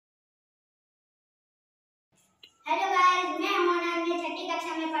Hello guys, मैं हूं आनंद, मैं छठी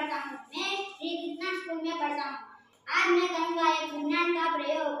कक्षा में पढ़ता हूं। मैं श्रीकृष्णा स्कूल में पढ़ता हूं। आज मैं करूंगा एक विज्ञान का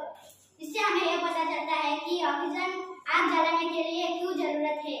प्रयोग। इससे हमें यह पता चलता है कि ऑक्सीजन आग जलाने के लिए क्यों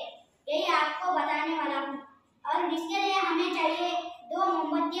जरूरत है, यही आपको बताने वाला हूं। और इसके लिए हमें चाहिए 2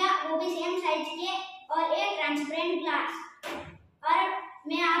 मोमबत्तियां, वो भी सेम साइज के, और एक ट्रांसपेरेंट ग्लास। और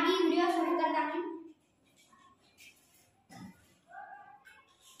मैं अभी वीडियो शुरू करता हूं।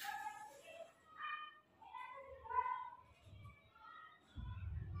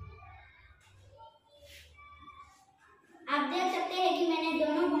 आप देख सकते हैं कि मैंने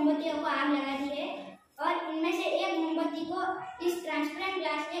दोनों मोमबत्तियों को आग लगा दी है, और इनमें से एक मोमबत्ती को इस ट्रांसपेरेंट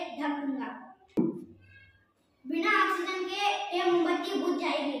ग्लास से ढक दूंगा। बिना ऑक्सीजन के ये मोमबत्ती बुझ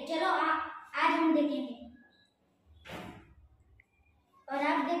जाएगी। चलो आज हम देखेंगे। और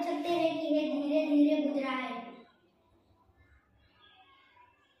आप देख सकते हैं कि ये धीरे धीरे बुझ रहा है।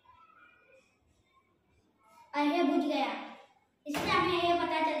 और ये बुझ गया। इससे हमें यह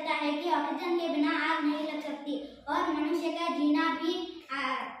पता चलता है कि ऑक्सीजन के बिना आग नहीं लग सकती, और मनुष्य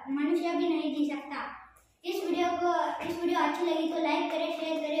भी नहीं जी सकता। इस वीडियो अच्छी लगी तो लाइक करें,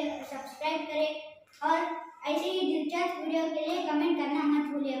 शेयर करें, सब्सक्राइब करें, और ऐसे ही दिलचस्प वीडियो के लिए कमेंट करना मत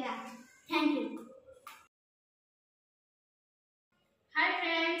भूलिएगा। Thank you. Hi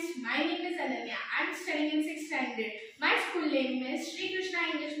friends, my name is Ananya. I am studying in 6th standard. My school name is Shrikrishna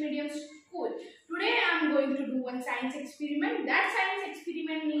English Medium School. Today I am going to do one science experiment. That science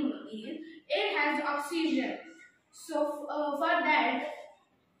experiment name is air has oxygen. So for that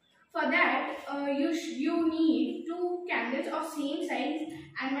you need 2 candles of same size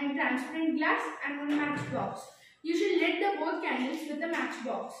and one transparent glass and one matchbox. You should lit the both candles with the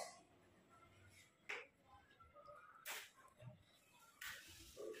matchbox.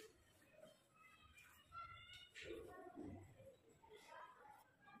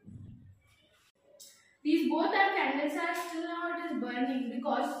 These both are candles are still now it is burning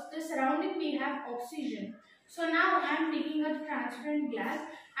because the surrounding we have oxygen. So now I am taking a transparent glass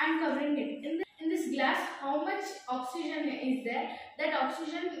and covering it. In this glass, how much oxygen is there? That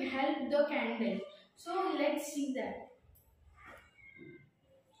oxygen help the candle. So let's see that.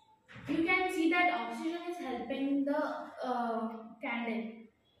 You can see that oxygen is helping the candle.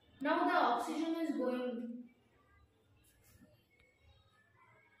 Now the oxygen is going.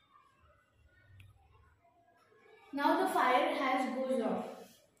 Now the fire has goes off,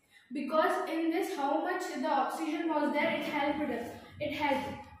 because in this how much the oxygen was there, it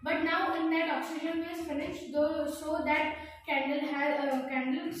helped. But now in that oxygen is finished, so that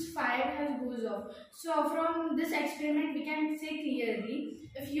candle's fire has goes off. So from this experiment we can say clearly,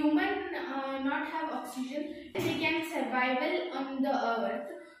 if human not have oxygen, they can survival on the earth.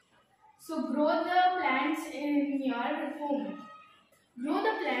 So grow the plants in your home. Grow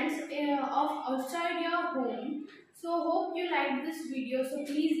the plants of outside your home. So hope you liked this video. So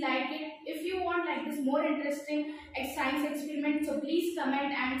please like it. If you want like this more interesting science experiment, so please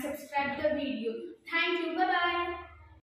comment and subscribe the video. Thank you. Bye bye.